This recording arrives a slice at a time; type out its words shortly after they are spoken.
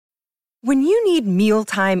When you need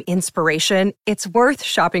mealtime inspiration, it's worth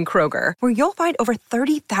shopping Kroger, where you'll find over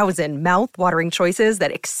 30,000 mouth-watering choices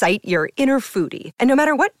that excite your inner foodie. And no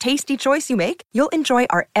matter what tasty choice you make, you'll enjoy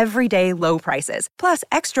our everyday low prices, plus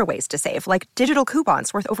extra ways to save, like digital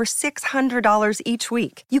coupons worth over $600 each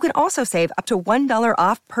week. You can also save up to $1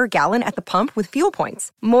 off per gallon at the pump with fuel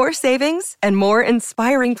points. More savings and more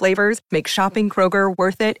inspiring flavors make shopping Kroger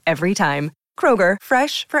worth it every time. Kroger,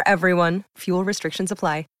 fresh for everyone. Fuel restrictions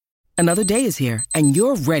apply. Another day is here, and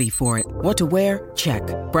you're ready for it. What to wear? Check.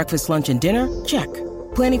 Breakfast, lunch, and dinner? Check.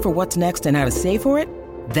 Planning for what's next and how to save for it?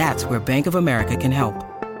 That's where Bank of America can help.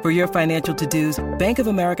 For your financial to-dos, Bank of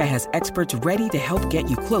America has experts ready to help get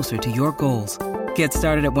you closer to your goals. Get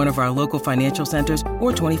started at one of our local financial centers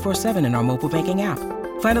or 24/7 in our mobile banking app.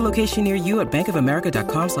 Find a location near you at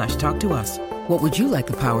bankofamerica.com/talktous. What would you like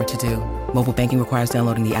the power to do? Mobile banking requires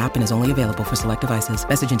downloading the app and is only available for select devices.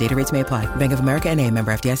 Message and data rates may apply. Bank of America N.A.,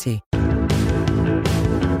 member FDIC.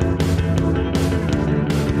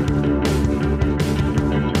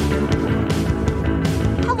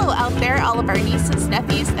 Hello out there, all of our nieces,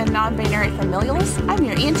 nephews, and non-binary familials. I'm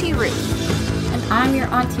your Auntie Ruth. And I'm your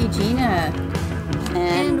Auntie Gina.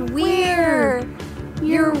 And we're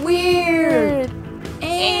your weird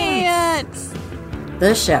aunts.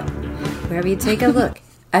 The show where we take a look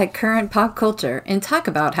at current pop culture and talk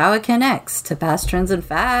about how it connects to past trends and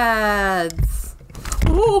fads.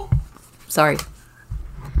 Ooh. Sorry.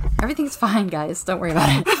 Everything's fine, guys. Don't worry about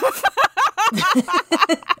it.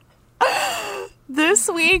 This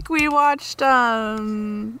week we watched Our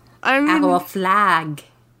flag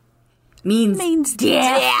means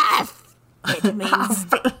death. It means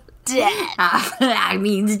death. Our flag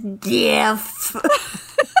means death.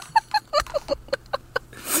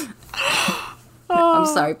 I'm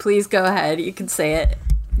sorry. Please go ahead. You can say it.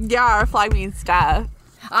 Yeah, our flag means death.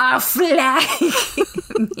 Our flag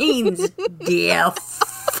means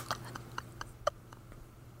death.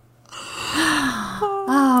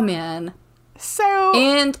 Oh man. So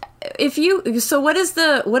what is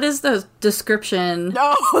the description?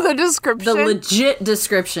 No, the description. The legit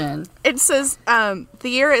description. It says the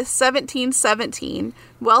year is 1717.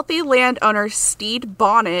 Wealthy landowner Steed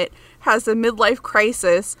Bonnet has a midlife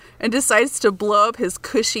crisis and decides to blow up his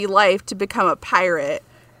cushy life to become a pirate.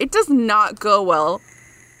 It does not go well.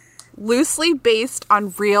 Loosely based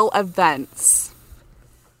on real events.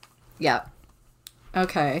 Yeah.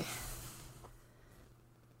 Okay.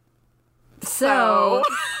 So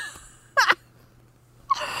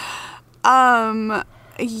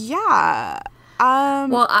yeah.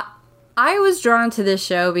 Well, I was drawn to this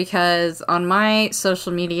show because on my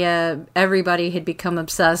social media, everybody had become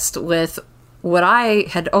obsessed with what I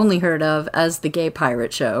had only heard of as the gay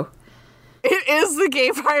pirate show. It is the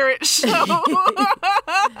gay pirate show.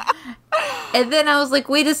 And then I was like,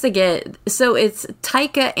 wait a second. So it's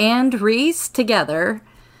Taika and Reese together,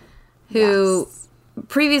 who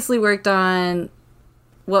previously worked on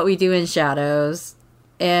What We Do in Shadows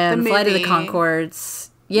and Flight of the Conchords.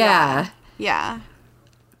 Yeah.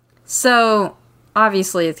 So,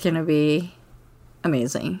 obviously, it's going to be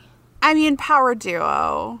amazing. I mean, power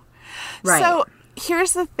duo. Right. So,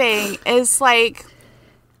 here's the thing, is like,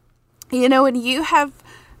 you know, when you have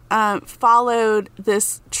followed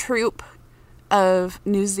this troupe of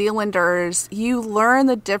New Zealanders, you learn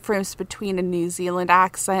the difference between a New Zealand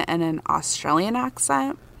accent and an Australian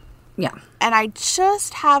accent. Yeah. And I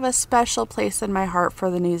just have a special place in my heart for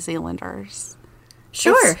the New Zealanders.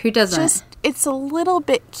 Sure, who doesn't? It's a little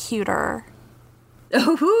bit cuter.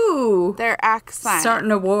 Ooh. Their accent. Starting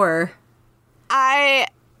a war. I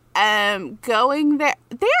am going there.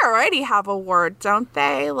 They already have a word, don't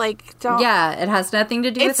they? Yeah, it has nothing to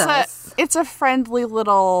do with us. It's a friendly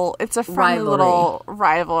little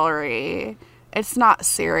rivalry. It's not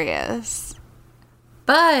serious.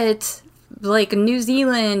 But, like, New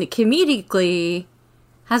Zealand comedically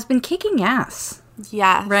has been kicking ass.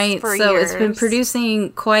 Yeah, right. For so years. It's been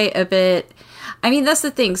producing quite a bit. I mean, that's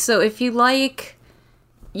the thing. So if you like,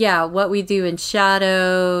 What We Do in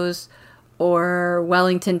Shadows or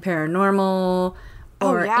Wellington Paranormal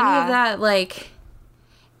or any of that, like,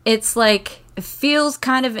 it's like, it feels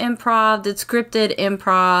kind of improv. It's scripted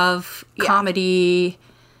improv comedy.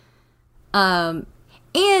 And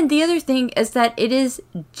the other thing is that it is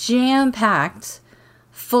jam-packed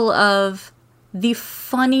full of the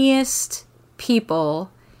funniest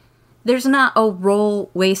people. There's not a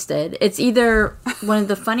role wasted. It's either one of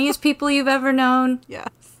the funniest people you've ever known,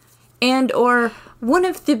 and or one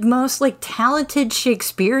of the most like talented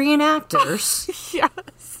Shakespearean actors.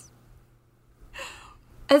 Yes.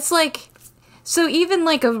 It's like, so even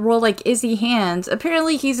like a role like Izzy Hands,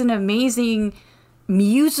 apparently he's an amazing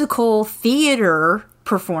musical theater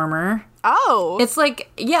performer. Oh. It's like,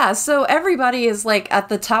 yeah, so everybody is like at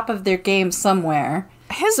the top of their game somewhere.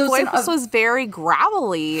 His voice was very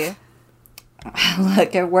gravelly.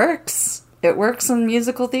 Look, it works. It works in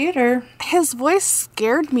musical theater. His voice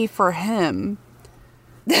scared me for him.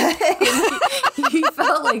 He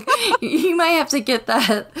felt like he might have to get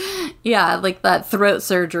that, yeah, like that throat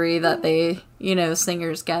surgery that they,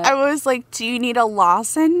 singers get. I was like, do you need a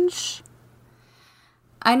lozenge?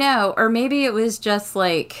 I know, or maybe it was just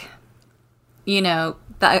like,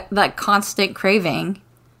 that constant craving.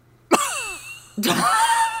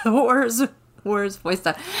 Or his voice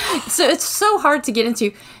stuff. So it's so hard to get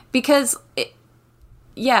into because,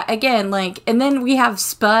 again, like, and then we have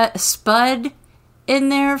Spud in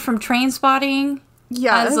there from Trainspotting.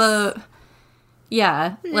 Yes.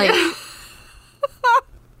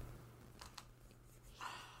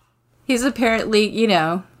 He's apparently,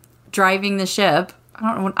 driving the ship.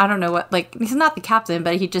 I don't know what, like, he's not the captain,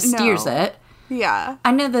 but he just steers it. Yeah.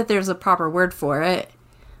 I know that there's a proper word for it,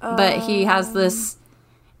 but he has this,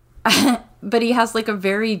 but he has like a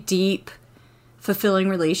very deep, fulfilling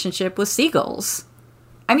relationship with seagulls.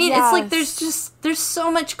 I mean, It's like there's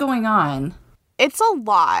so much going on. It's a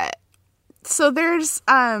lot. So there's,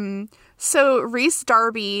 so Rhys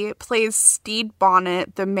Darby plays Stede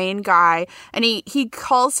Bonnet, the main guy, and he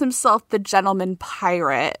calls himself the gentleman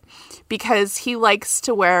pirate because he likes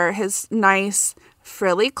to wear his nice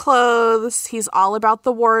frilly clothes. He's all about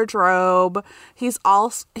the wardrobe. He's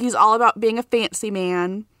all about being a fancy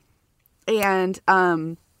man. And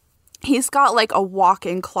he's got like a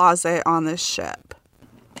walk-in closet on this ship.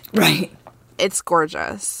 Right. It's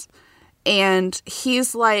gorgeous. And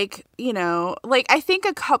he's like, I think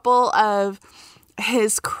a couple of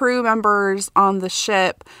his crew members on the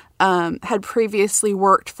ship had previously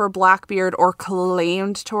worked for Blackbeard or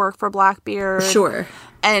claimed to work for Blackbeard. Sure.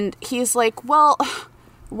 And he's like, well,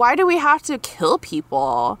 why do we have to kill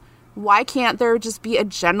people? Why can't there just be a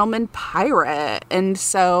gentleman pirate? And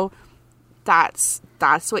so that's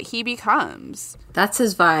what he becomes. That's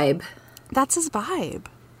his vibe. That's his vibe.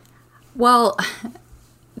 Well,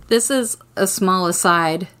 this is a small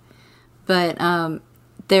aside, but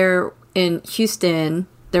there in Houston,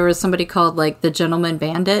 there was somebody called like the Gentleman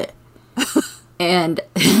Bandit, and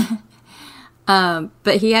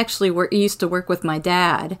but he actually used to work with my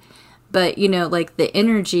dad. But like the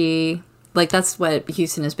energy, like that's what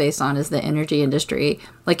Houston is based on, is the energy industry.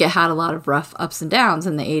 Like it had a lot of rough ups and downs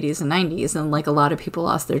in the 80s and 90s, and like a lot of people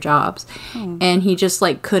lost their jobs. And he just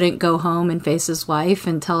like couldn't go home and face his wife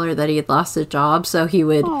and tell her that he had lost his job, so he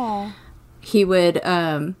would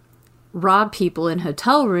rob people in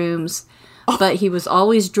hotel rooms, but he was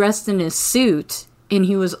always dressed in his suit and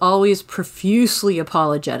he was always profusely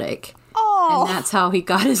apologetic. And that's how he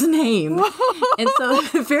got his name. And so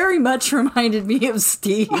it very much reminded me of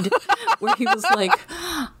Stede, where he was like,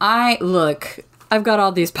 I've got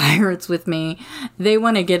all these pirates with me. They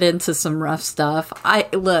want to get into some rough stuff.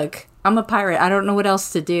 I'm a pirate. I don't know what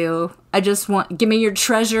else to do. Give me your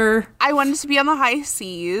treasure. I wanted to be on the high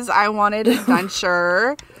seas. I wanted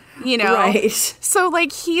adventure, Right. So,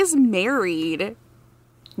 like, he's married.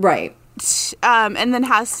 Right. And then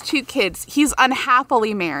has 2 kids. He's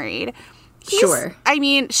unhappily married. Sure. I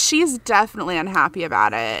mean, she's definitely unhappy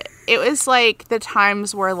about it. It was like the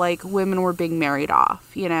times where like women were being married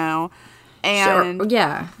off, And sure.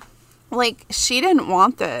 Yeah. Like she didn't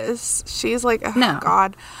want this. She's like, oh, no.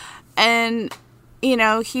 God. And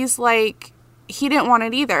he's like, he didn't want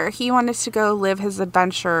it either. He wanted to go live his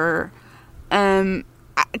adventure.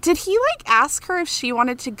 Did he like ask her if she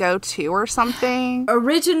wanted to go too or something?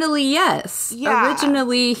 Originally, yes. Yeah.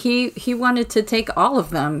 Originally, he wanted to take all of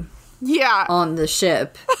them. Yeah. On the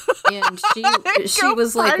ship. And she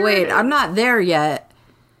was like, wait, I'm not there yet.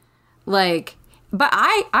 Like, but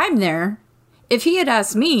I'm there. If he had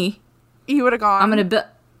asked me, you would have gone. I'm going to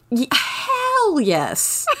hell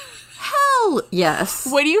yes. Hell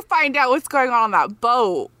yes. When you find out what's going on that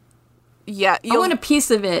boat, yeah. I want a piece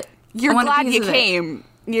of it. You're glad you came.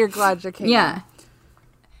 You're glad you came. Yeah.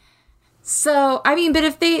 So, I mean,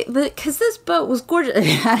 but because this boat was gorgeous. It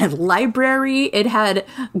had a library. It had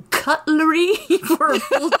cutlery for a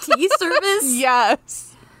full tea service.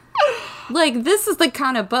 Yes. Like, this is the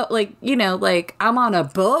kind of boat, like, like, I'm on a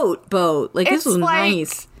boat. Like, this was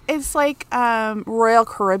nice. It's like Royal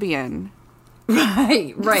Caribbean.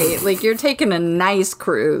 Right. Like, you're taking a nice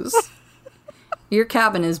cruise. Your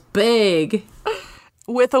cabin is big.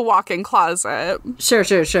 With a walk-in closet. Sure.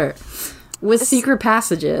 With secret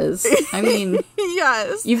passages. I mean,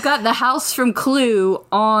 yes. You've got the house from Clue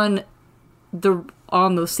on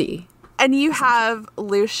the sea. And you have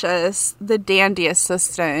Lucius, the dandy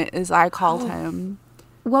assistant, as I called him.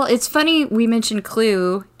 Well, it's funny we mentioned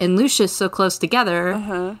Clue and Lucius so close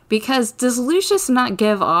together, because does Lucius not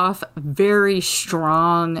give off very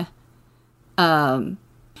strong...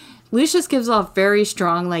 Lucius gives off very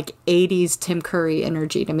strong, like, 80s Tim Curry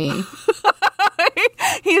energy to me.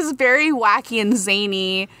 He's very wacky and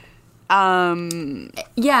zany.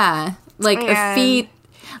 Yeah, like a feat...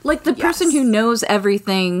 Like the person who knows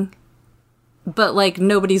everything, but, like,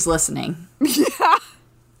 nobody's listening. Yeah.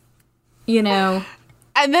 You know?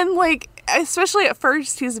 And then, like, especially at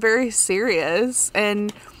first, he's very serious,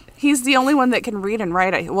 and he's the only one that can read and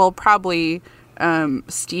write. Well, probably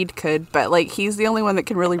Steed could, but, like, he's the only one that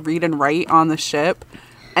can really read and write on the ship.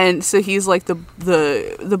 And so he's, like,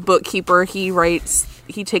 the bookkeeper.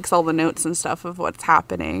 He takes all the notes and stuff of what's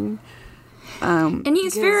happening. And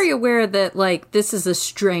he's very aware that, like, this is a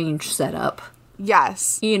strange setup.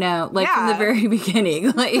 Yes. You know, like, from the very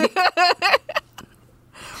beginning. Like...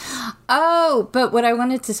 Oh, but what I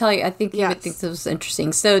wanted to tell you, I think you would think this was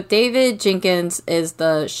interesting. So David Jenkins is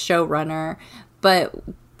the showrunner, but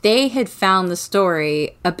they had found the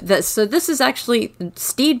story. So this is actually,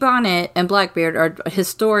 Steed Bonnet and Blackbeard are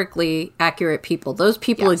historically accurate people. Those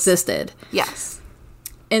people existed. Yes.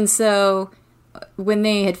 And so when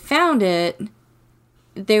they had found it,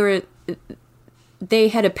 they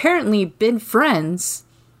had apparently been friends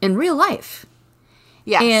in real life.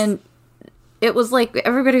 Yes. And it was like,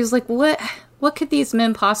 everybody was like, what could these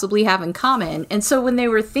men possibly have in common? And so when they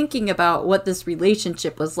were thinking about what this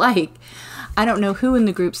relationship was like, I don't know who in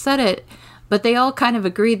the group said it, but they all kind of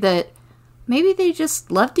agreed that maybe they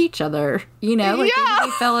just loved each other, you know? Like, maybe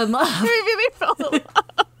they fell in love. Maybe they fell in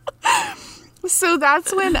love. So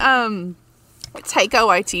that's when Taika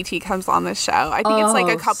Waititi comes on the show. I think it's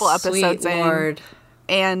like a couple episodes in. Lord.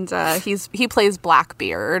 And he plays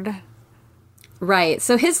Blackbeard. Right.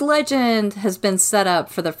 So his legend has been set up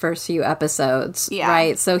for the first few episodes. Yeah.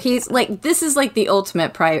 Right. So he's like, this is like the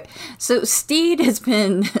ultimate private. So Steed has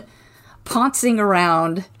been pouncing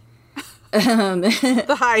around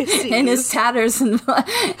the high seas in his tatters and in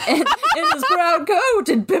his brown coat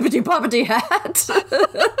and bippity boppity hat.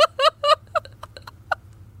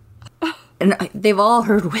 And they've all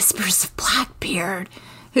heard whispers of Blackbeard.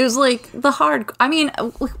 Who's like the hard... I mean,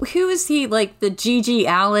 who is he? Like the G.G.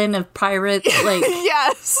 Allen of pirates? Like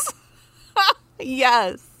yes.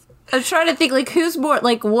 Yes. I'm trying to think, like, who's more,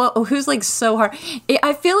 like, what? Who's, like, so hard?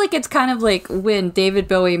 I feel like it's kind of like when David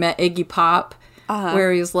Bowie met Iggy Pop,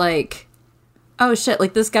 where he's like, oh, shit,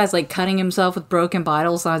 like, this guy's, like, cutting himself with broken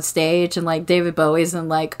bottles on stage, and, like, David Bowie's in,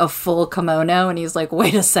 like, a full kimono, and he's like,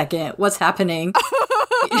 wait a second, what's happening?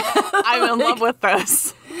 I'm in love with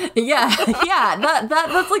this. Yeah,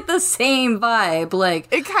 that's, like, the same vibe, like...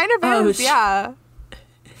 It kind of is, yeah.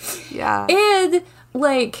 Yeah. And,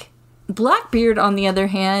 like... Blackbeard, on the other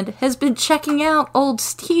hand, has been checking out old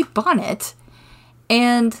Stede Bonnet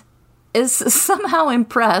and is somehow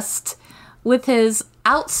impressed with his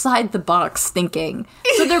outside-the-box thinking.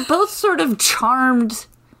 So they're both sort of charmed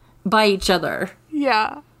by each other.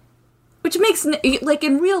 Yeah. Which makes, like,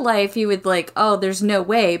 in real life, you would, like, oh, there's no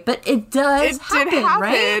way. But it does happen,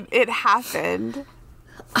 right? It happened.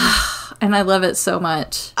 And I love it so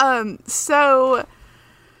much.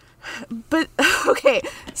 But, okay,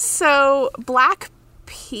 so Black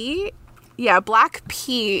Pete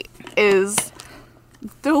is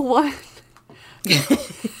the one...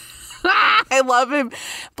 I love him.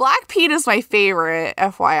 Black Pete is my favorite,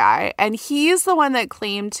 FYI, and he's the one that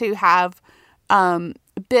claimed to have been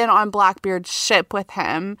on Blackbeard's ship with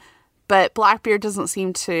him, but Blackbeard doesn't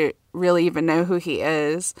seem to really even know who he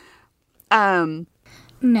is.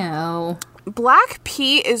 No. Black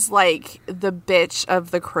Pete is, like, the bitch of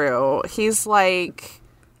the crew. He's, like...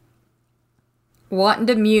 wanting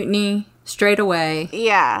to mutiny straight away.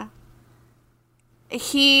 Yeah.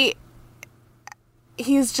 He's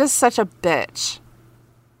just such a bitch.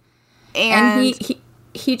 And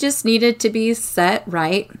he just needed to be set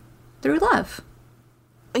right through love.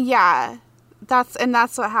 Yeah. That's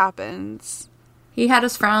what happens. He had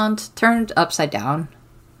his frown turned upside down.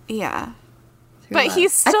 Yeah. But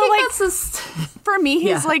he's still, like, for me,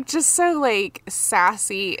 he's, like, just so, like,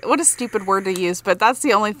 sassy. What a stupid word to use, but that's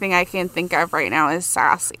the only thing I can think of right now is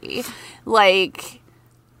sassy. Like,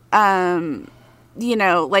 you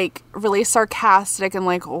know, like, really sarcastic and,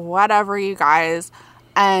 like, whatever, you guys.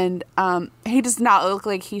 And he does not look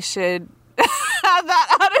like he should have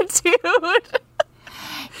that attitude.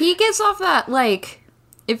 He gives off that, like...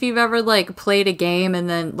 if you've ever, like, played a game and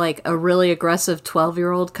then, like, a really aggressive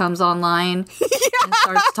 12-year-old comes online and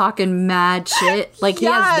starts talking mad shit. Like, he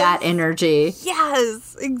has that energy.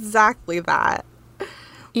 Yes, exactly that.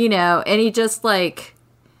 You know, and he just, like,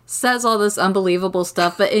 says all this unbelievable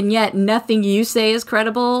stuff, and yet nothing you say is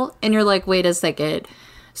credible. And you're like, wait a second.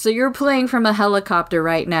 So you're playing from a helicopter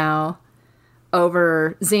right now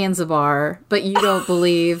over Zanzibar, but you don't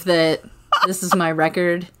believe that this is my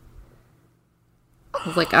record? I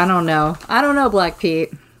was like, I don't know, Black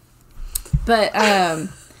Pete. But and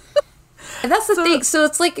that's the thing. So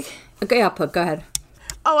it's like, okay, go ahead.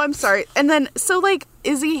 Oh, I'm sorry. And then, so, like,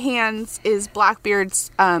 Izzy Hands is Blackbeard's,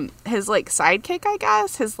 his, like, sidekick, I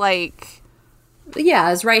guess? His, like... Yeah,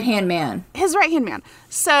 his right-hand man.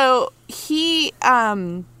 So, he,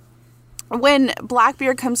 when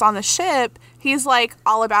Blackbeard comes on the ship, he's, like,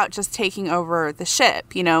 all about just taking over the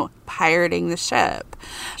ship, you know, pirating the ship.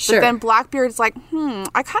 Sure. But then Blackbeard's like,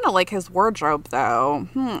 I kind of like his wardrobe, though.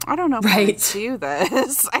 I don't know if I would do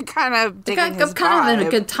this. I kind of dig his vibe. I'm kind of having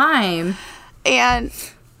a good time. And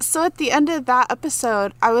so at the end of that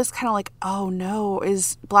episode, I was kind of like, oh no,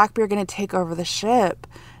 is Blackbeard going to take over the ship?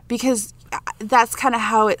 Because that's kind of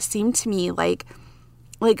how it seemed to me. Like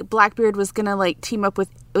Blackbeard was going to, like, team up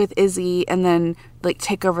with Izzy and then, like,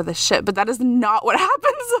 take over the ship. But that is not what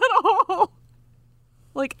happens at all.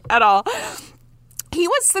 Like, at all. He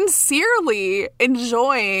was sincerely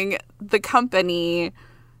enjoying the company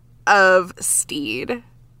of Steed.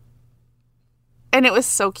 And it was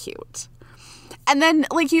so cute. And then,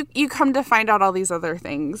 like, you come to find out all these other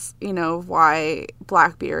things, you know, why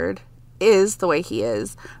Blackbeard is the way he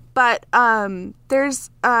is. But there's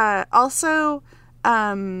also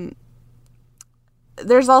a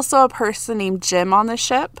person named Jim on the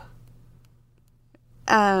ship.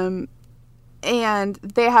 And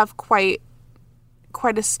they have quite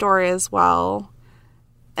a story as well.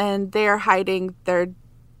 And they are hiding their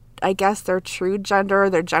true gender,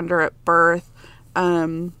 their gender at birth.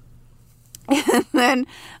 And then,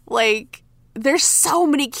 like, there's so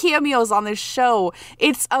many cameos on this show.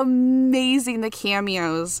 It's amazing, the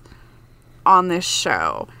cameos on this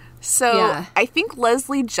show. So, yeah. I think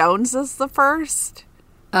Leslie Jones is the first.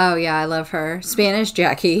 Oh, yeah, I love her. Spanish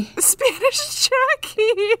Jackie.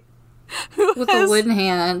 With a wooden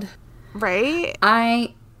hand. Right?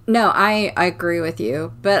 I agree with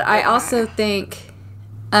you. But I also think,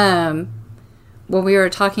 when we were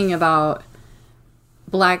talking about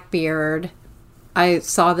Blackbeard, I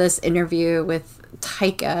saw this interview with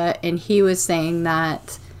Taika, and he was saying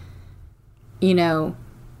that, you know,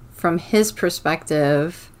 from his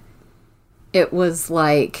perspective, it was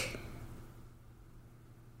like,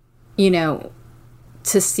 you know,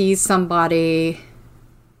 to see somebody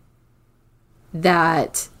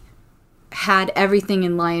that had everything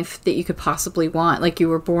in life that you could possibly want, like you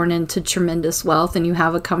were born into tremendous wealth and you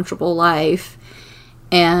have a comfortable life,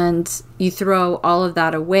 and you throw all of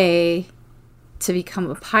that away to become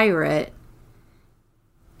a pirate.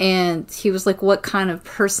 And he was like, what kind of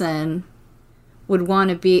person would want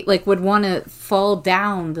to be, like, would want to fall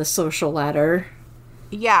down the social ladder?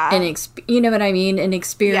 Yeah. And, you know what I mean? And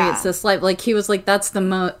experience this life. Like, he was like, that's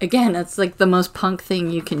the again, that's like the most punk thing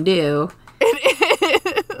you can do.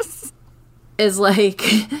 It is. Is, like,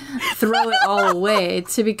 throw it all away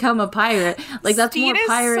to become a pirate. Like, that's Steed more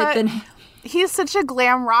pirate than... He's such a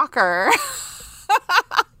glam rocker.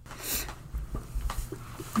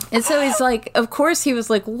 And so he's like, of course he was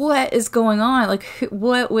like, what is going on? Like,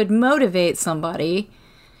 what would motivate somebody?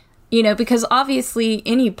 You know, because obviously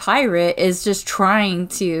any pirate is just trying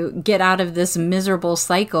to get out of this miserable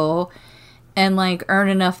cycle and, like, earn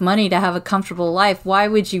enough money to have a comfortable life. Why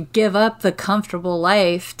would you give up the comfortable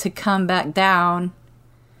life to come back down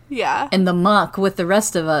in the muck with the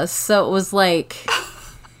rest of us? So it was like,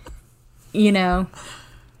 you know.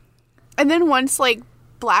 And then once, like,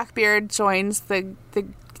 Blackbeard joins the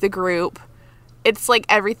group, it's like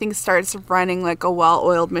everything starts running like a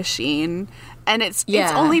well-oiled machine. And it's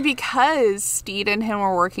only because Steed and him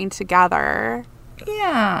are working together.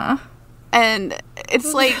 Yeah. And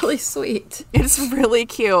it's like really sweet. It's really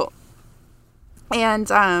cute. And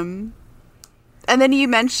then you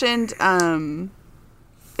mentioned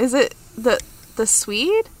is it the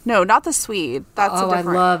Swede? No, not the Swede. That's a different...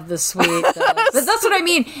 I love the Swede though. But that's what I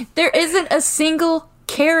mean. There isn't a single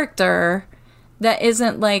character that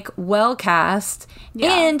isn't, like, well cast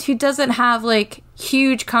and who doesn't have, like,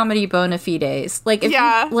 huge comedy bona fides. Like,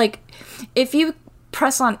 if you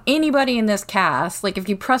press on anybody in this cast, like, if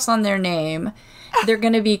you press on their name, they're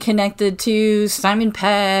going to be connected to Simon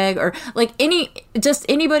Pegg or, like,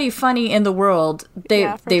 anybody funny in the world.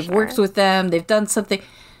 They've worked with them. They've done something.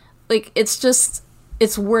 Like, it's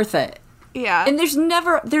it's worth it. Yeah. And there's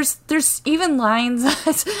even lines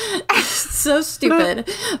that's so stupid.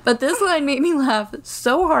 But this line made me laugh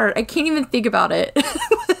so hard. I can't even think about it.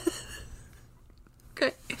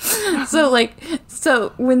 Okay.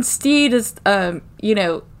 So when Steed is, you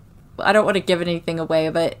know, I don't want to give anything away,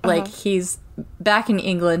 but like he's back in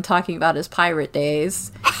England talking about his pirate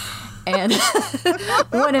days. And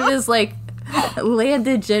one of his like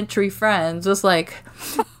landed gentry friends was like,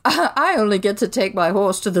 I only get to take my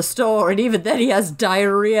horse to the store, and even then he has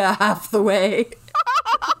diarrhea half the way.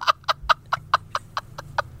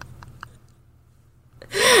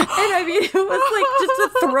 And I mean, it was like just a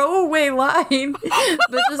throwaway line,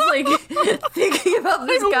 but just like thinking about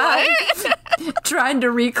this guy trying to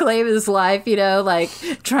reclaim his life, you know, like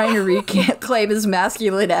trying to reclaim his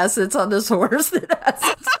masculine essence on this horse that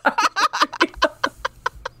has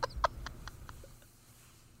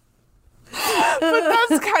But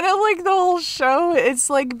that's kind of like the whole show. It's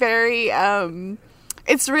like very,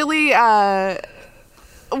 it's really,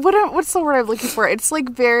 what's the word I'm looking for? It's like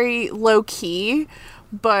very low key,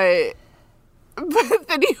 but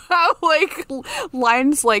then you have like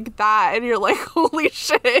lines like that, and you're like, holy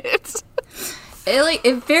shit.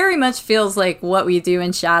 It very much feels like What We Do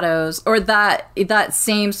in Shadows, or that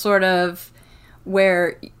same sort of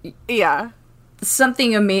where, yeah.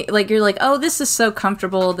 Something amazing, like you're like, oh, this is so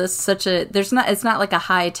comfortable. This is such a it's not like a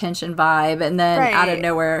high tension vibe, and then out of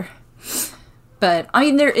nowhere. But I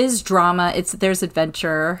mean, there is drama. There's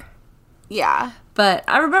adventure. Yeah. But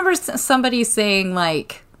I remember somebody saying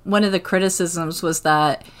like one of the criticisms was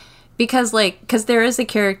that because there is a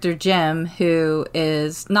character Jim who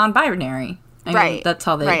is non-binary. I mean, that's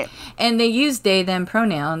how they and they use they them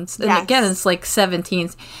pronouns. And again, it's like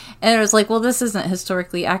 17th, and it was like, well, this isn't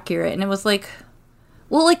historically accurate, and it was like.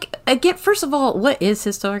 Well, like, again, first of all, what is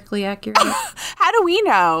historically accurate? How do we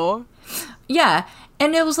know? Yeah.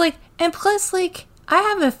 And it was like, and plus, like, I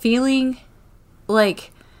have a feeling,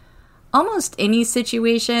 like, almost any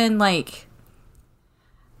situation, like,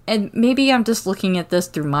 and maybe I'm just looking at this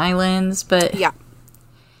through my lens, but yeah,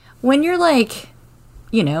 when you're, like,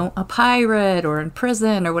 you know, a pirate or in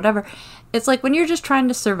prison or whatever, it's like when you're just trying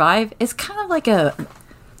to survive, it's kind of like a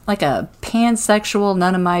pansexual,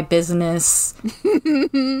 none of my business.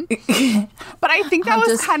 But I think that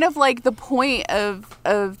was kind of like the point of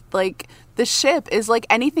like the ship is like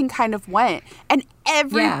anything kind of went, and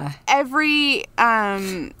everybody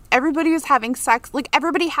was having sex. Like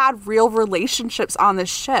everybody had real relationships on the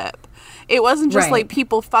ship. It wasn't just like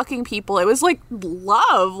people fucking people. It was like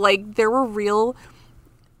love. Like there were real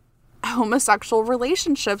homosexual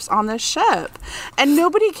relationships on this ship, and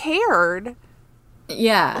nobody cared.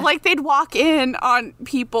 Yeah. Like, they'd walk in on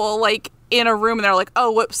people, like, in a room, and they're like,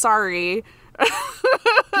 oh, whoops, sorry.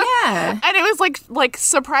 Yeah. And it was, like,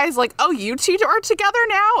 surprise, like, oh, you two are together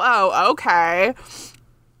now? Oh, okay.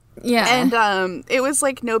 Yeah. And, it was,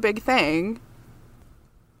 like, no big thing.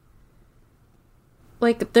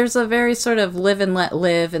 Like, there's a very sort of live and let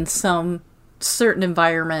live in some certain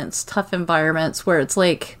environments, tough environments, where it's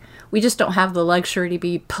like, we just don't have the luxury to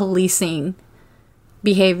be policing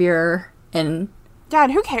behavior and... Yeah,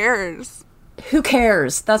 and who cares? Who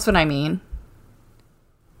cares? That's what I mean.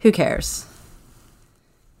 Who cares?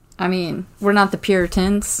 I mean, we're not the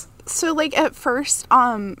Puritans. So, like, at first,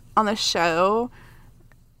 on the show,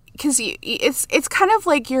 because it's kind of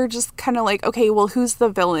like you're just kind of like, okay, well, who's the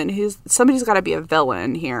villain? Somebody's got to be a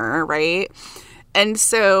villain here, right? And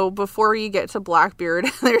so, before you get to Blackbeard,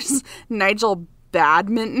 there's Nigel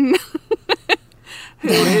Badminton,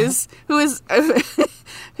 who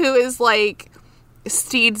is like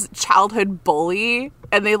Steed's childhood bully,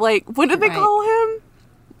 and they like, what did they call him?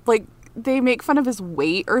 Like, they make fun of his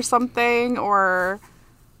weight or something, or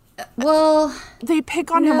well, they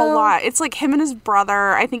pick on him a lot. It's like him and his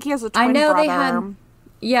brother. I think he has a twin brother.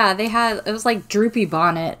 They had it was like Droopy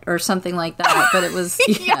Bonnet or something like that, but it was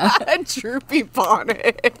yeah, Droopy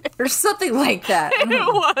Bonnet or something like that. It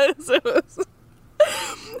was.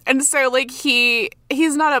 And so, like, he's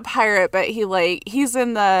not a pirate, but he's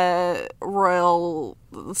in the Royal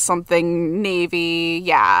something Navy,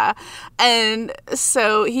 yeah. And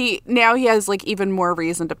so he has, like, even more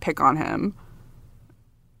reason to pick on him.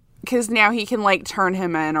 Because now he can, like, turn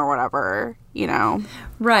him in or whatever, you know?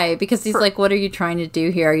 Right, because he's like, what are you trying to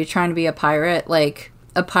do here? Are you trying to be a pirate? Like,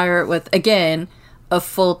 a pirate with, again, a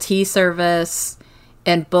full tea service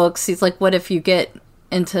and books. He's like, what if you get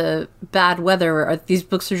into bad weather, or these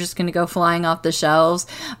books are just going to go flying off the shelves?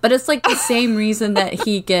 But it's like the same reason that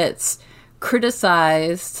he gets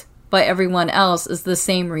criticized by everyone else is the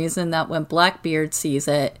same reason that when Blackbeard sees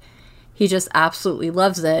it, he just absolutely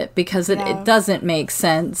loves it, because it doesn't make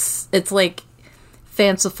sense. It's like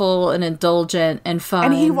fanciful and indulgent and fun.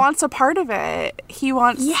 And he wants a part of it. He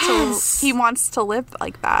wants to live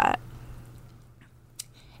like that.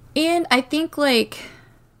 And I think, like,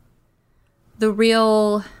 the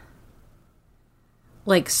real,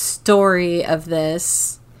 like, story of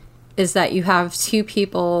this is that you have two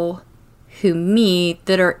people who meet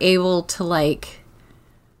that are able to, like,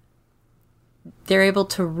 they're able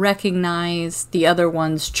to recognize the other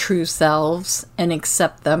one's true selves and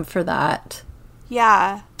accept them for that.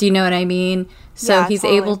 Yeah. Do you know what I mean? So Yeah, he's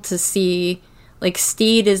totally. able to see, like,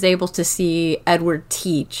 Steed is able to see Edward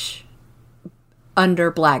Teach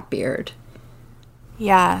under Blackbeard.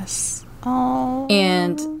 Yes. Oh.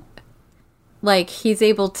 And, like, he's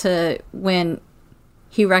able to, when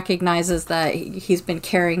he recognizes that he's been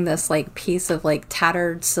carrying this, like, piece of, like,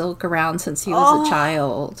 tattered silk around since he was a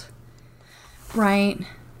child. Right?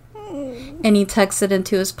 And he tucks it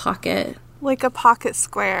into his pocket. Like a pocket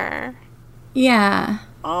square. Yeah.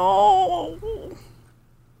 Oh.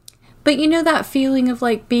 But you know that feeling of,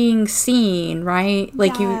 like, being seen, right?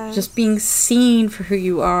 Like, you just being seen for who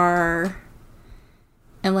you are.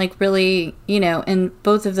 And, like, really, you know, and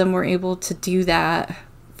both of them were able to do that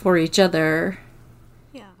for each other.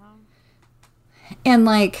 Yeah. And,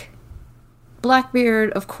 like,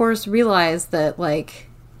 Blackbeard, of course, realized that, like,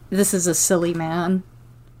 this is a silly man,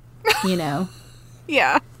 you know?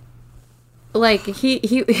 Yeah. Like,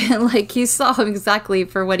 he like, he saw him exactly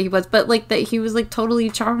for what he was, but, like, that he was, like, totally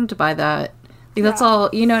charmed by that. Like, that's all,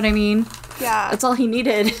 you know what I mean? Yeah. That's all he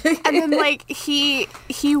needed. And then, like, he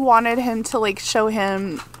wanted him to, like, show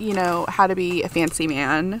him, you know, how to be a fancy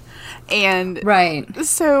man. And Right.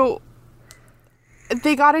 so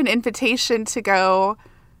they got an invitation to go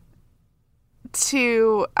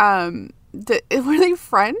to, were they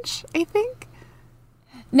French, I think?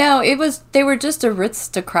 No, they were just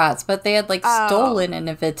aristocrats, but they had, like, stolen an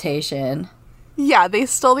invitation. Yeah, they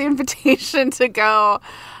stole the invitation to go,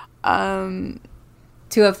 to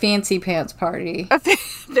a fancy pants party.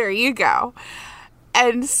 there you go.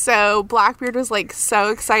 And so Blackbeard was, like,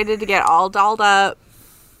 so excited to get all dolled up.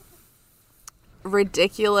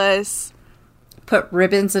 Ridiculous. Put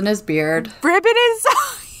ribbons in his beard. Ribbon is...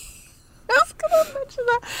 I was gonna mention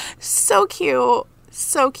that. So cute.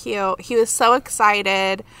 So cute. He was so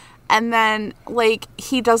excited. And then, like,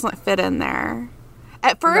 he doesn't fit in there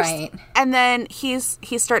at first. Right. And then he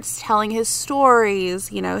starts telling his stories,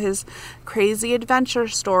 you know, his crazy adventure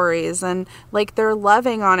stories, and, like, they're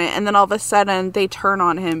loving on it. And then all of a sudden they turn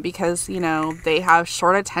on him because, you know, they have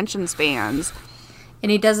short attention spans. And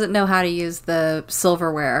he doesn't know how to use the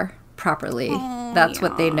silverware properly. That's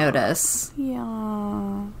what they notice.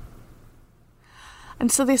 Yeah.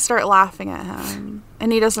 And so they start laughing at him,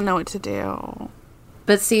 and he doesn't know what to do.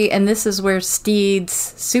 But see, and this is where Steed's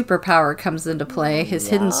superpower comes into play, his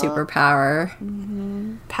hidden superpower.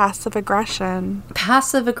 Mm-hmm. Passive aggression.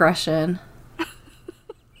 Passive aggression.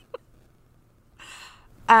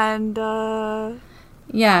 And,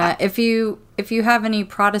 yeah, if you have any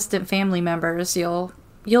Protestant family members, you'll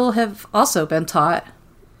have also been taught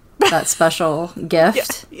that special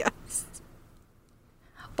gift. Yes.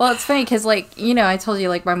 Well, it's funny because, like, you know, I told you,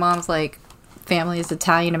 like, my mom's, like, family is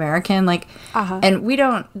Italian-American, like, and we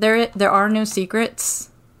don't, there are no secrets.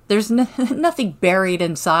 There's nothing buried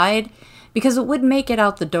inside because it wouldn't make it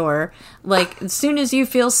out the door. Like, as soon as you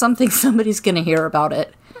feel something, somebody's going to hear about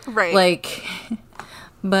it. Right. Like,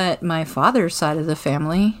 but my father's side of the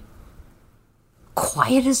family,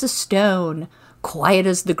 quiet as a stone, quiet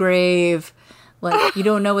as the grave. Like, you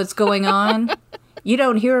don't know what's going on. You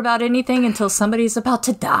don't hear about anything until somebody's about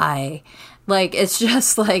to die. Like, it's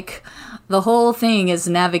just like the whole thing is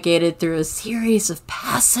navigated through a series of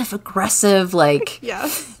passive-aggressive, like,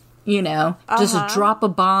 you know, just drop a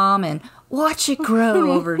bomb and watch it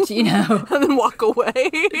grow over, you know. And then walk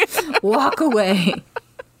away. Walk away.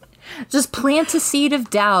 Just plant a seed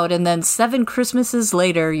of doubt, and then 7 Christmases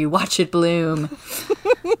later, you watch it bloom.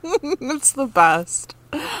 It's the best.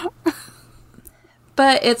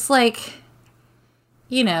 But it's like,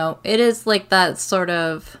 you know, it is like that sort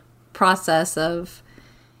of process of,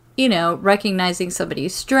 you know, recognizing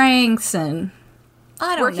somebody's strengths and,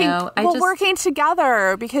 I don't know. Working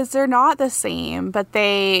together because they're not the same, but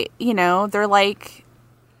they, you know, they're like,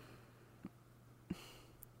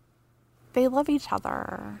 they love each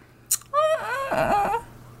other.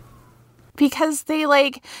 Because they,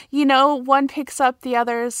 like, you know, one picks up the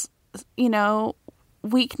other's, you know,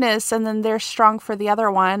 weakness, and then they're strong for the other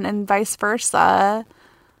one, and vice versa.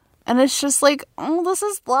 And it's just like, oh, this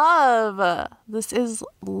is love. This is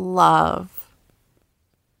love.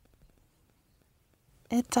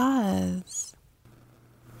 It does.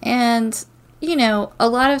 And, you know, a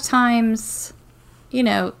lot of times you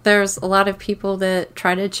know, there's a lot of people that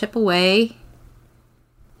try to chip away.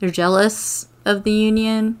 They're jealous of the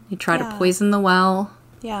union. They try to poison the well.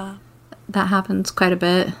 Yeah. That happens quite a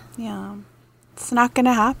bit. Yeah. It's not going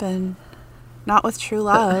to happen. Not with true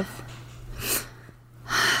love.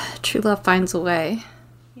 True love finds a way.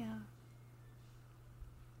 Yeah.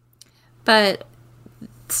 But,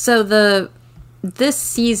 so this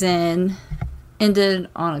season ended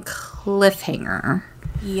on a cliffhanger.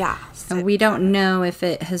 Yes. And we don't know if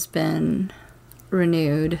it has been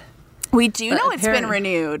renewed. We do know it's been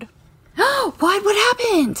renewed. What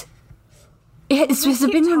happened? Has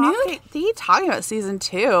it been renewed? They talking about season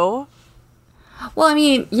 2. Well, I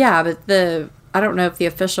mean, yeah, but I don't know if the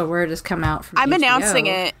official word has come out from I'm HBO.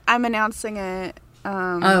 announcing it.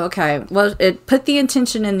 Oh, okay. Well, it put the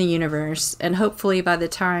intention in the universe, and hopefully by the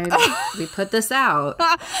time we put this out...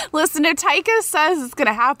 Listen, if Taika says it's going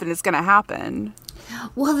to happen, it's going to happen.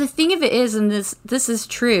 Well, the thing of it is, and this is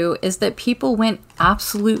true, is that people went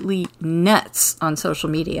absolutely nuts on social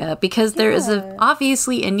media because there is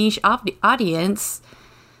obviously a niche audience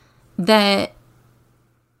that,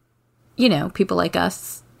 you know, people like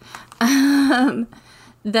us, that,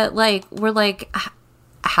 like, we're like, I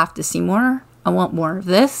have to see more. I want more of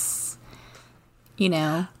this, you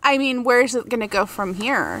know. I mean, where's it going to go from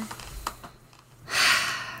here?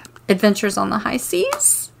 Adventures on the High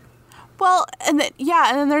Seas? Well, and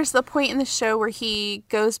then there's the point in the show where he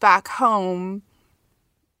goes back home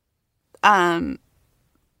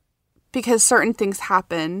because certain things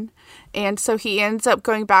happen. And so he ends up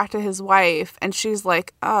going back to his wife, and she's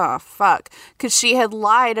like, oh, fuck. Because she had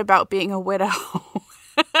lied about being a widow.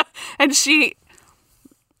 And she's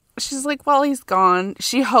like, well, he's gone.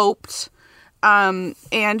 She hoped. And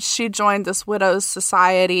she joined this widows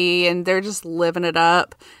society, and they're just living it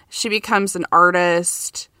up. She becomes an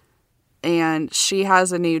artist. And she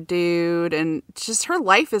has a new dude, and just her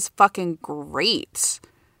life is fucking great.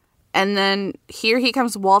 And then here he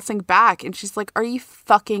comes waltzing back, and she's like, are you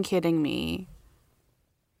fucking kidding me?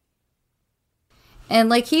 And,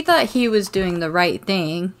 like, he thought he was doing the right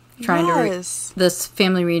thing, trying to this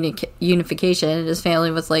family reunification, and his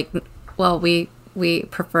family was like, well, we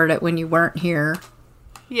preferred it when you weren't here.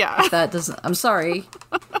 Yeah. That doesn't... I'm sorry.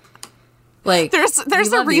 Like, there's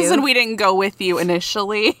a reason we didn't go with you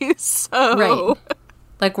initially, so... Right.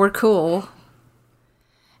 Like, we're cool.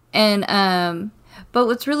 And, but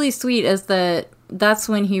what's really sweet is that that's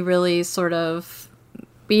when he really sort of,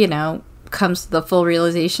 you know, comes to the full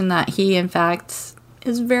realization that he, in fact,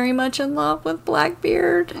 is very much in love with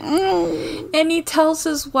Blackbeard. And he tells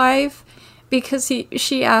his wife, because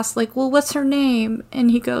she asks, like, well, what's her name? And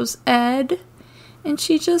he goes, Ed. And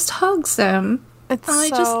she just hugs him. I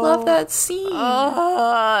just love that scene.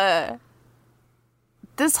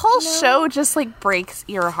 This whole show just, like, breaks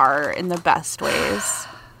your heart in the best ways.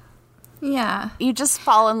 Yeah. You just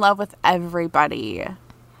fall in love with everybody.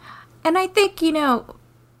 And I think, you know,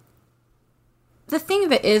 the thing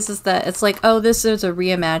of it is that it's like, oh, this is a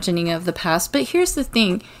reimagining of the past. But here's the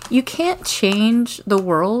thing. You can't change the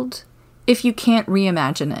world if you can't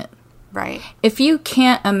reimagine it. Right. If you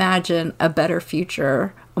can't imagine a better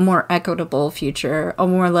future, a more equitable future, a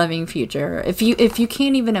more loving future, if you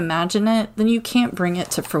can't even imagine it, then you can't bring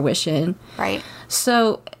it to fruition. Right.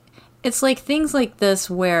 So it's like things like this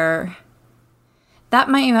where that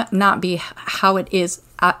might not be how it is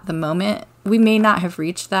at the moment. We may not have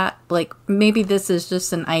reached that. Like, maybe this is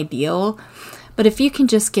just an ideal. But if you can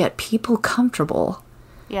just get people comfortable.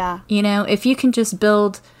 Yeah. You know, if you can just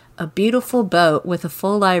build a beautiful boat with a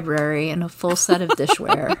full library and a full set of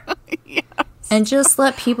dishware. Yes. And just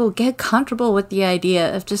let people get comfortable with the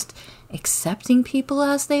idea of just accepting people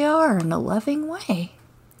as they are in a loving way.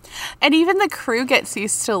 And even the crew gets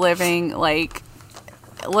used to living like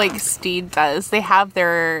Steed does. They have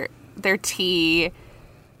their tea.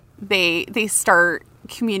 They start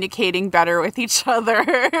communicating better with each other.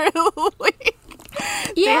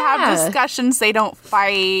 They have discussions. They don't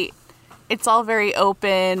fight. It's all very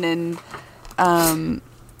open and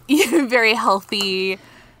very healthy.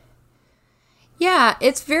 Yeah,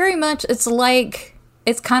 it's very much, it's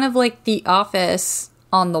kind of like The Office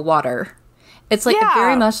on the water. It's like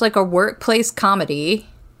very much like a workplace comedy.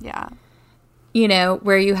 Yeah. You know,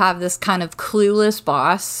 where you have this kind of clueless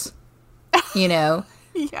boss, you know.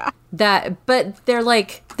 Yeah. But they're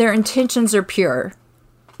like, their intentions are pure.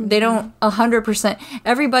 Mm-hmm. They don't 100%.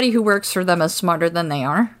 Everybody who works for them is smarter than they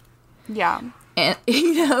are. Yeah. And,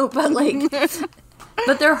 you know, but like,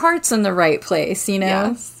 but their heart's in the right place, you know?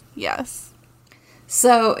 Yes. Yes.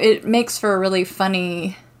 So it makes for a really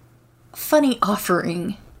funny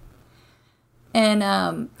offering.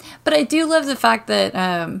 And, but I do love the fact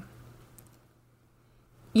that,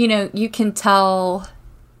 you know, you can tell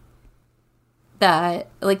that,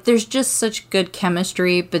 like, there's just such good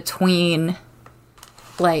chemistry between,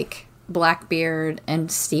 like, Blackbeard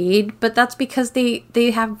and Steed, but that's because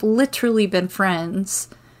they have literally been friends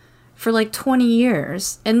for like 20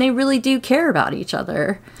 years, and they really do care about each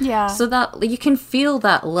other. Yeah. So that you can feel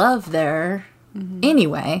that love there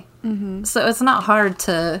anyway. Mm-hmm. So it's not hard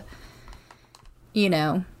to, you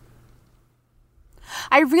know.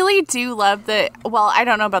 I really do love that. Well, I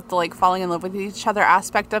don't know about the like falling in love with each other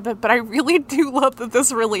aspect of it, but I really do love that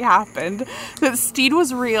this really happened. That Steed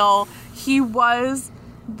was real. He was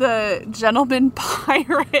the gentleman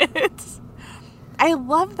pirate. I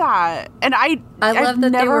love that. And I love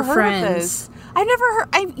that they were friends. I never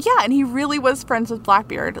heard. Yeah, and he really was friends with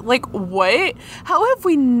Blackbeard. Like, what? How have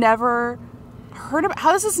we never heard about?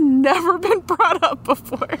 How has this never been brought up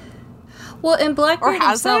before? Well, and Blackbeard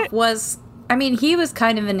himself was. I mean, he was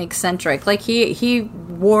kind of an eccentric. Like, he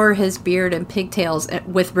wore his beard and pigtails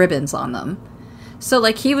with ribbons on them. So,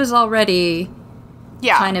 like, he was already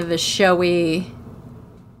kind of a showy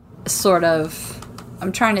sort of...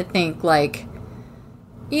 I'm trying to think, like,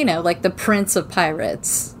 you know, like the Prince of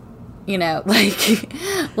Pirates. You know,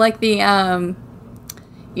 like the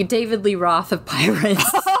David Lee Roth of pirates.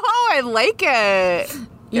 Oh, I like it.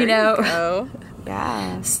 You know?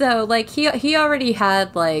 Yeah. So, like, he already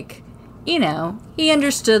had, like... You know, he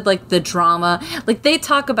understood, like, the drama. Like, they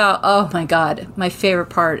talk about, oh, my God, my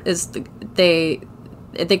favorite part is they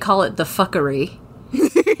call it the fuckery.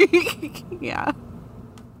 Yeah.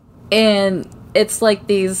 And it's like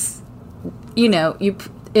these, you know,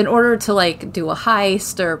 in order to, like, do a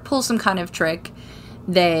heist or pull some kind of trick,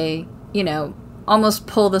 they, you know, almost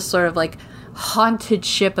pull this sort of, like, haunted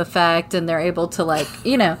ship effect, and they're able to, like,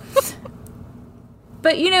 you know...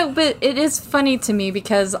 But, you know, but it is funny to me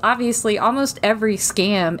because obviously almost every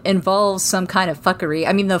scam involves some kind of fuckery.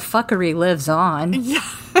 I mean, the fuckery lives on.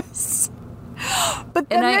 Yes. But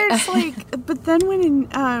then there's like, but then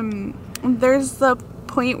when there's the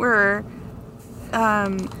point where, I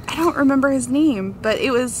don't remember his name, but it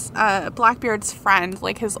was Blackbeard's friend,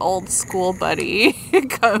 like his old school buddy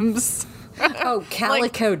comes. Oh,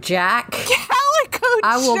 Calico Jack. Calico Jack.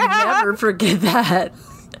 I will never forget that.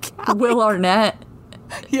 Will Arnett.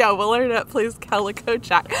 Yeah, Will Arnett plays Calico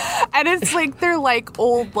Jack. And it's like they're like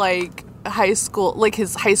old like high school, like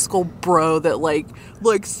his high school bro that like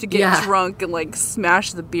likes to get drunk and like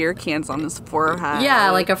smash the beer cans on his forehead.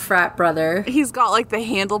 Yeah, like a frat brother. He's got like the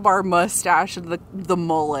handlebar mustache and the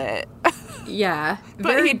mullet. Yeah.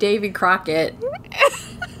 Very Davy Crockett.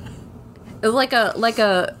 Like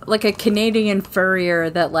a Canadian furrier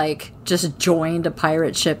that like just joined a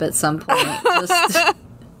pirate ship at some point. Just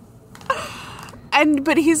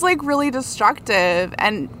but he's like really destructive,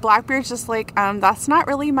 and Blackbeard's just like, that's not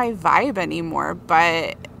really my vibe anymore.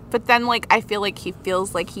 But then like I feel like he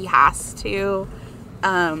feels like he has to,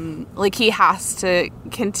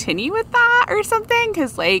 continue with that or something,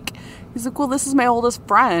 because like he's like, well, this is my oldest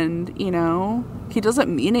friend, you know. He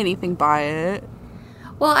doesn't mean anything by it.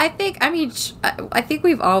 Well, I think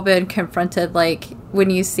we've all been confronted, like,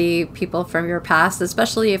 when you see people from your past,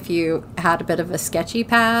 especially if you had a bit of a sketchy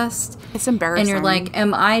past. It's embarrassing. And you're like,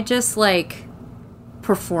 am I just, like,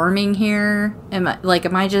 performing here? Am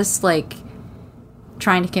I just, like,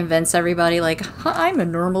 trying to convince everybody, like, I'm a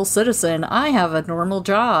normal citizen, I have a normal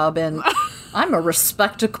job, and I'm a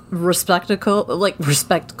respectable,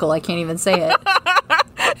 I can't even say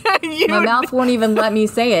it. My mouth won't even let me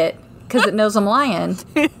say it. Because it knows I'm lying.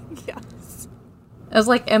 Yes. I was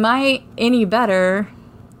like, am I any better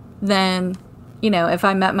than, you know, if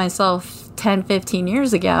I met myself 10, 15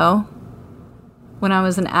 years ago when I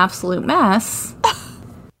was an absolute mess?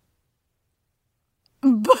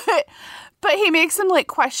 But he makes him, like,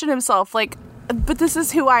 question himself, like, but this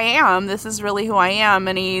is who I am. This is really who I am.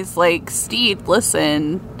 And he's like, Steed,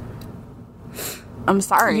 listen. I'm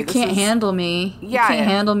sorry. You can't handle me. Yeah. You can't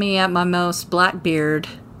handle me at my most, Blackbeard.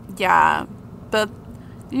 Yeah, but,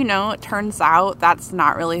 you know, it turns out that's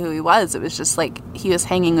not really who he was. It was just, like, he was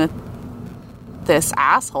hanging with this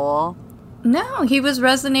asshole. No, he was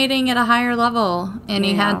resonating at a higher level, and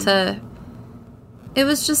he had to... It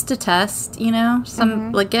was just a test, you know?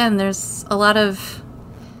 Again, there's a lot of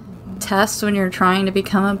tests when you're trying to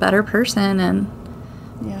become a better person, and,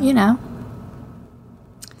 you know.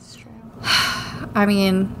 It's true. I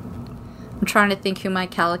mean... I'm trying to think who my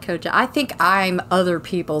Calico Jack... I think I'm other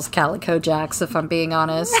people's Calico Jacks, if I'm being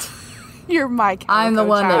honest. You're my Calico I'm the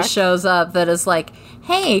one Jack. that shows up that is like,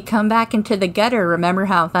 hey, come back into the gutter. Remember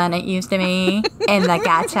how fun it used to be in the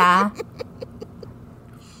gacha?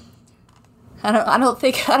 I don't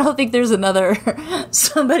think there's another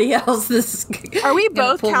somebody else. This are we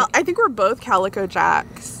both? I think we're both Calico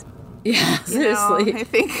Jacks. Yeah, seriously. You know,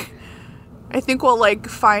 I think we'll like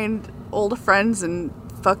find old friends and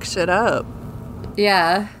fuck shit up.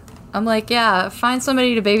 Yeah, I'm like, yeah, find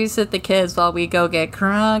somebody to babysit the kids while we go get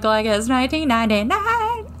crunk like it's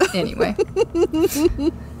 1999. Anyway,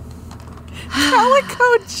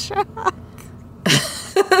 Calico Jack.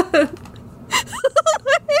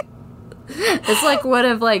 It's like one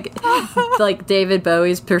of like David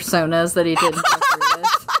Bowie's personas that he didn't go through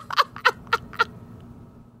with.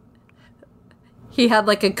 He had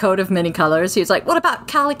like a coat of many colors. He was like, "What about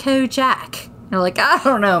Calico Jack?" And they're like, "I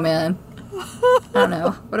don't know, man. I don't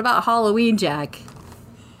know. What about Halloween Jack?"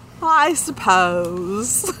 I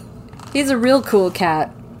suppose. He's a real cool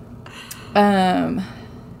cat.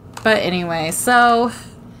 But anyway, so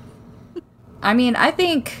I mean, I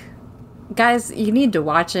think guys, you need to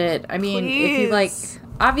watch it. I mean, Please. If you like,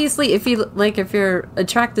 obviously, if you're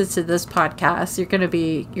attracted to this podcast,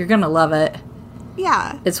 you're gonna love it.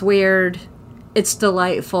 Yeah. It's weird. It's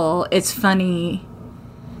delightful. It's funny.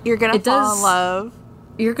 You're gonna fall in love.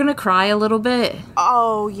 You're gonna cry a little bit.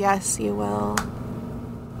 Oh, yes, you will.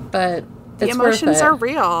 But the it's emotions worth it. are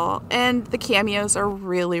real, and the cameos are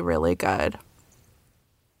really, really good.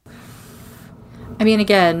 I mean,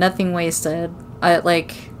 again, nothing wasted.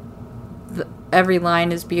 Every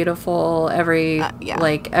line is beautiful.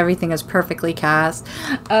 Everything is perfectly cast.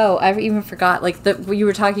 Oh, I even forgot. You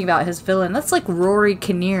were talking about his villain. That's like Rory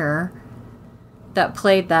Kinnear that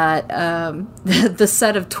played that the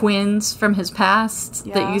set of twins from his past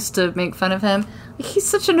that used to make fun of him. He's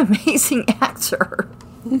such an amazing actor.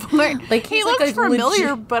 He looks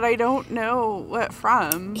familiar, but I don't know what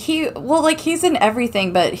from. He's in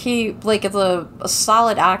everything, but he is a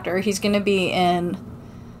solid actor. He's going to be in,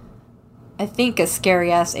 I think, a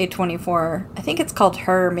scary ass A24. I think it's called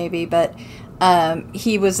Her, maybe, but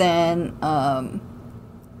he was in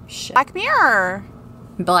Black Mirror.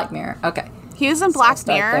 Black Mirror. Okay. He was in Black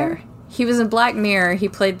Mirror. There. He was in Black Mirror. He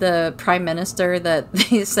played the prime minister that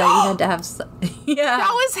they said he had to have. Yeah,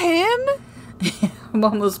 that was him. I'm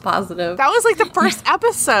almost positive. That was like the first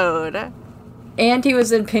episode. And he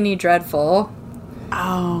was in Penny Dreadful.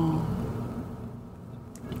 Oh.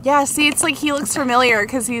 Yeah, see, it's like he looks familiar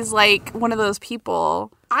because he's like one of those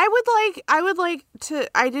people. I would like to,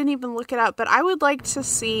 I didn't even look it up, but I would like to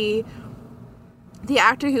see the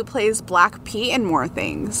actor who plays Black Pete in more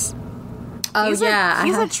things. Oh, he's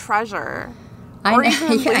a treasure. I know.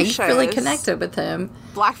 Yeah, you really connected with him.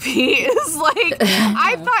 Black Pete is like,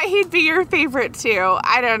 I thought he'd be your favorite too.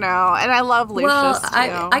 I don't know. And I love Lucius too.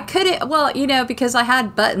 I couldn't, because I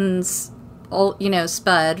had Buttons,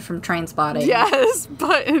 Spud from Trainspotting. Yes,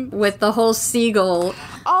 Button. With the whole seagull.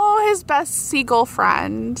 Oh, his best seagull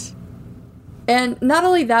friend. And not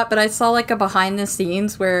only that, but I saw like a behind the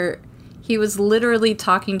scenes where he was literally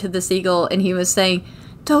talking to the seagull and he was saying,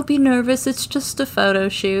 "Don't be nervous, it's just a photo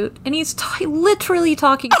shoot." And he's literally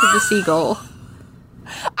talking to the seagull.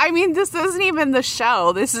 I mean, this isn't even the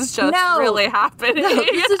show. This is just really happening. No,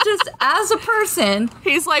 this is just as a person.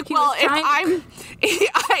 He's like,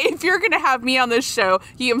 if you're going to have me on this show,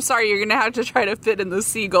 I'm sorry, you're going to have to try to fit in the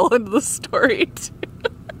seagull into the story, too.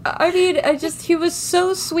 I mean, he was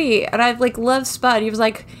so sweet. And I, love Spud. He was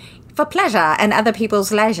like, "For pleasure and other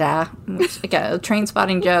people's leisure." Which, again, a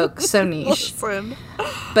Trainspotting joke. So niche. Listen.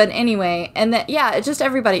 But anyway, and just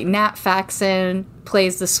everybody. Nat Faxon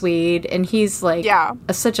plays the Swede, and he's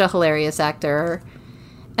such a hilarious actor.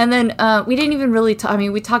 And then we didn't even really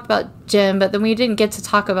we talked about Jim, but then we didn't get to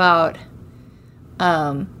talk about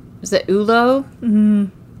is it Ulo?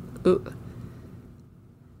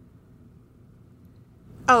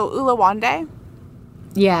 Oh, Ulawande?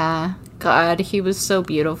 Yeah. God, he was so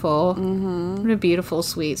beautiful. Mm-hmm. What a beautiful,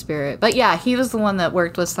 sweet spirit. But yeah, he was the one that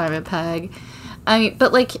worked with Simon Pegg. I mean,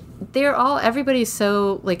 but everybody's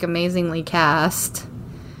so amazingly cast.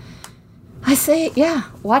 I say, yeah,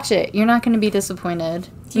 watch it. You're not going to be disappointed.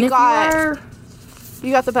 You got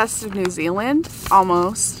the best of New Zealand,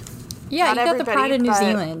 almost. Yeah, you got the pride of New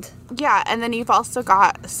Zealand. Yeah, and then you've also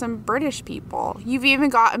got some British people. You've even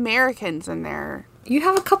got Americans in there. You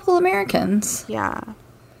have a couple Americans. Yeah.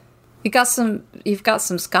 You've got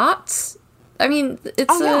some Scots. I mean,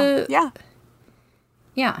 it's yeah.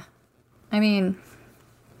 Yeah. I mean,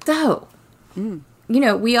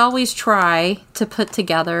 we always try to put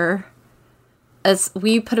together, as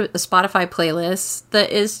we put a Spotify playlist that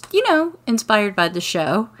is, inspired by the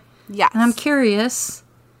show. Yes. And I'm curious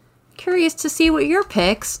to see what your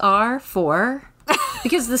picks are for,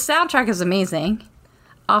 because the soundtrack is amazing.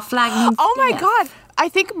 Off Flag Means Oh my Death. God. I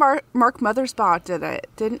think Mark Mothersbaugh did it,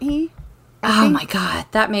 didn't he? Oh my god,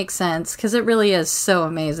 that makes sense, because it really is so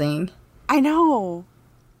amazing. I know.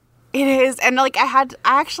 It is. And like I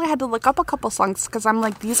actually had to look up a couple songs because I'm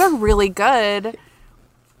like, these are really good.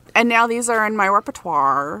 And now these are in my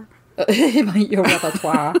repertoire. Your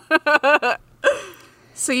repertoire.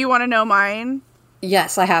 So you want to know mine?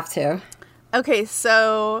 Yes, I have to. Okay,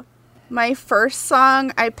 so my first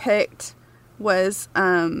song I picked was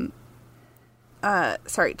True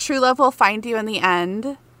Love Will Find You in the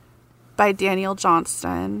End by Daniel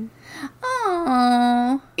Johnston.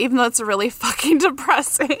 Aww. Even though it's really fucking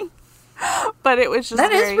depressing. But it was just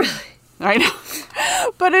very... Really... I know.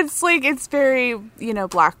 But it's like, it's very,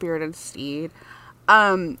 Blackbeard and Steed.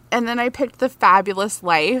 And then I picked The Fabulous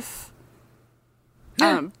Life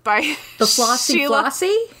by The Flossy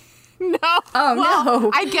Flossie? No. Oh, well,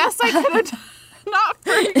 no. I guess I could have not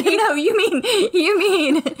for you. No, you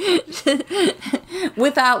mean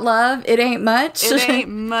Without Love, It Ain't Much? It ain't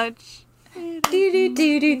much.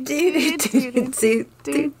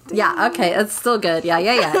 Yeah, okay, it's still good.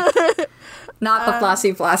 Yeah. Not the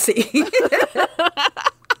Flossy Flossie.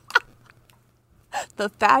 The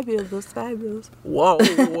fabulous. Whoa.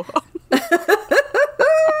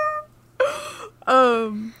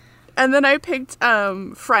 And then I picked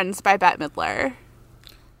Friends by Bette Midler.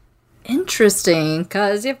 Interesting,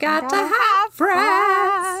 because you've got to have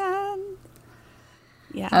friends.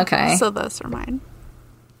 Yeah. Okay. So those are mine.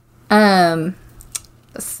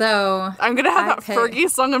 So I'm gonna have that Fergie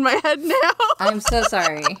song in my head now. I'm so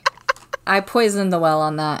sorry. I poisoned the well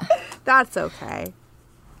on that. That's okay.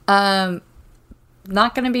 Not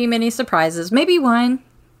gonna be many surprises. Maybe one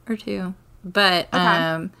or two. But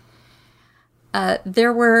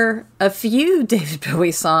there were a few David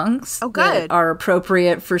Bowie songs that are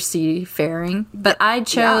appropriate for seafaring. But I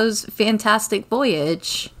chose Fantastic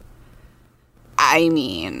Voyage. I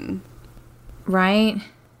mean... Right?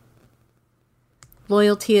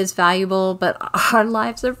 Loyalty is valuable, but our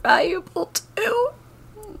lives are valuable too.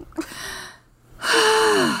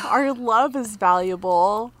 Our love is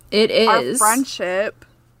valuable. It is. Our friendship.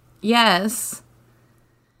 Yes.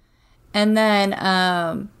 And then,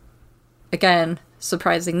 again,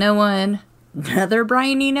 surprising no one, another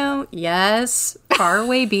Brian Eno. Yes.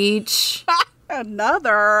 Faraway Beach.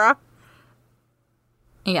 Another.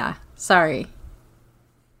 Yeah. Sorry.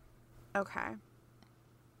 Okay.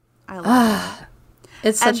 I love it.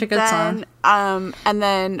 It's such a good song. And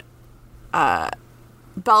then Bela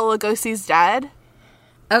Lugosi's Dead.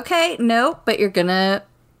 Okay, no, but you're gonna...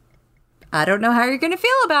 I don't know how you're gonna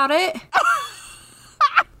feel about it.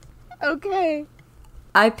 Okay.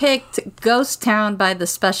 I picked Ghost Town by The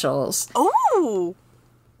Specials. Ooh!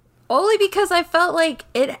 Only because I felt like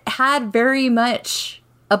it had very much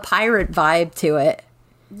a pirate vibe to it.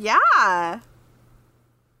 Yeah.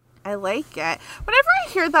 I like it. Whenever I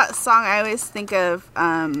hear that song, I always think of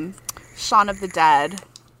Shaun of the Dead.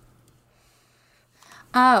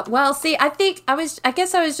 Well, see, I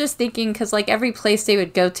guess I was just thinking, because, like, every place they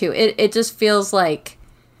would go to, it just feels like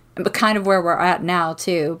kind of where we're at now,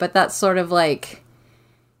 too. But that's sort of like,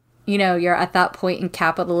 you're at that point in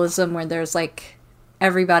capitalism where there's, like,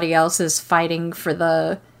 everybody else is fighting for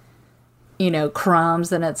the,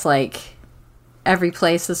 crumbs, and it's like... Every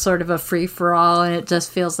place is sort of a free-for-all, and it just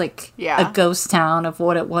feels like a ghost town of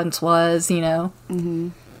what it once was, Mm-hmm.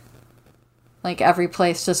 Like, every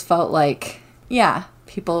place just felt like,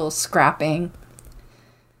 people scrapping.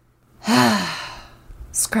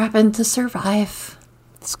 Scrapping to survive.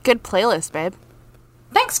 It's a good playlist, babe.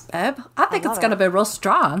 Thanks, babe. I think it's going to be real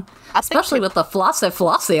strong. Especially with the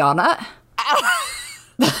Flossy on it.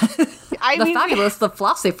 The fabulous, the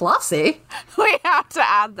Flossy. We have to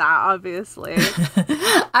add that, obviously.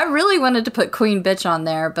 I really wanted to put Queen Bitch on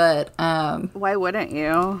there, but... Why wouldn't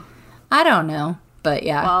you? I don't know, but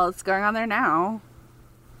yeah. Well, it's going on there now.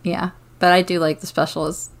 Yeah, but I do like The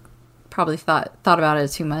Specials. Probably thought about it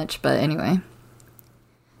too much, but anyway.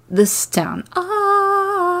 This town.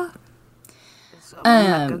 It's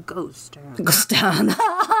like a ghost town. Ghost town.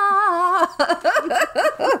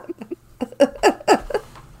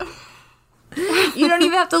 You don't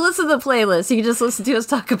even have to listen to the playlist. You can just listen to us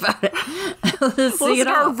talk about it. Listen to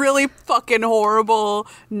our really fucking horrible,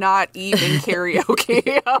 not even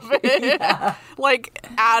karaoke of it. Yeah. Like,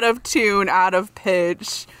 out of tune, out of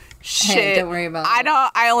pitch. Shit. Hey, don't worry about it.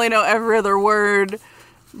 I only know every other word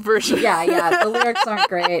version. Yeah. The lyrics aren't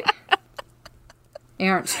great. They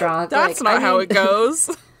aren't strong. That's not how it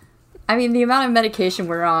goes. I mean, the amount of medication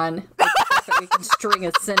we're on, the fact that we can string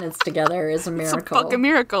a sentence together is a miracle. It's a fucking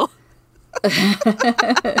miracle.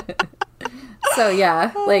 So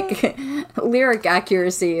yeah, like, lyric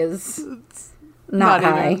accuracy is not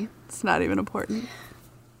high. It's not even important.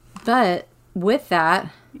 But with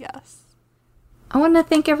that, Yes. I want to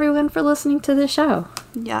thank everyone for listening to the show.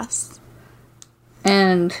 Yes.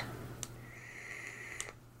 And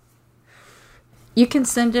you can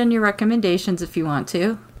send in your recommendations if you want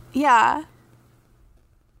to. Yeah.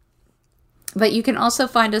 But you can also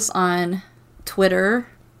find us on Twitter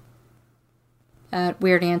at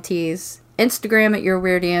Weird Aunties, Instagram at Your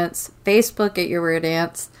Weird Ants, Facebook at Your Weird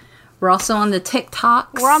Ants. We're also on the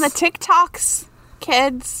TikToks. We're on the TikToks,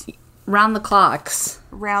 kids. Round the clocks.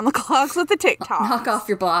 Round the clocks with the TikToks. Knock off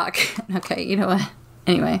your block. Okay, you know what?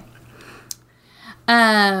 Anyway.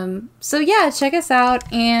 So yeah, check us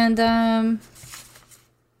out and,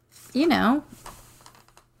 you know.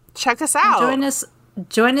 Check us out.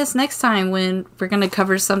 Join us next time when we're going to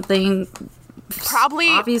cover something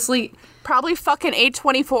Probably fucking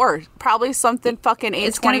A24. Probably something fucking A24.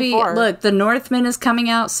 It's going to be, look, The Northman is coming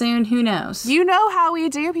out soon. Who knows? You know how we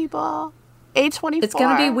do, people. A24. It's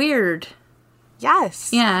going to be weird.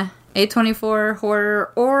 Yes. Yeah. A24,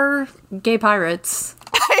 horror, or gay pirates.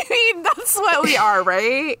 I mean, that's what we are,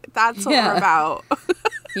 right? That's what we're about.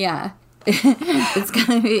 Yeah. It's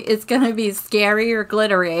gonna be scary or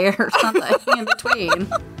glittery or something in between.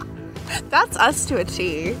 That's us to a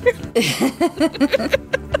T.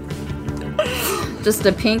 Just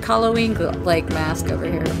a pink Halloween like mask over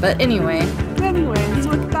here. But anyways,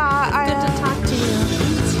 with that, good to talk to you.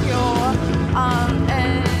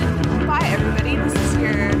 And bye, everybody. This is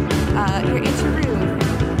your Auntie Ruth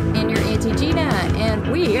And your Auntie Gina,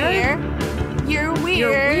 and we're your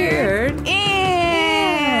weird ants.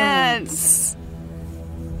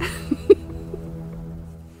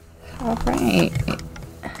 All right.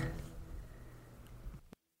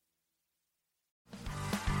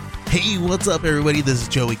 Hey, what's up, everybody? This is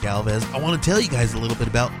Joey Galvez. I want to tell you guys a little bit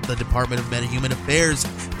about the Department of Metahuman Affairs.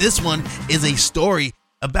 This one is a story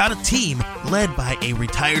about a team led by a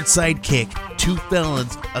retired sidekick, 2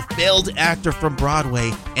 felons, a failed actor from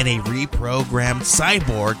Broadway, and a reprogrammed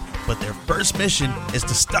cyborg. But their first mission is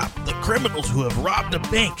to stop the criminals who have robbed a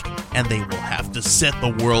bank, and they will have to set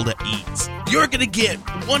the world at ease. You're going to get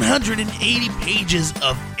 180 pages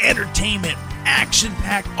of entertainment,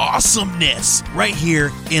 action-packed awesomeness right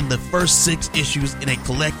here in the first 6 issues in a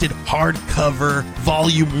collected hardcover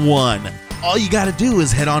volume 1. All you got to do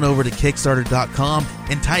is head on over to Kickstarter.com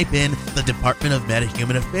and type in the Department of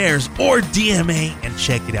Metahuman Affairs or DMA and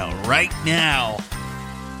check it out right now.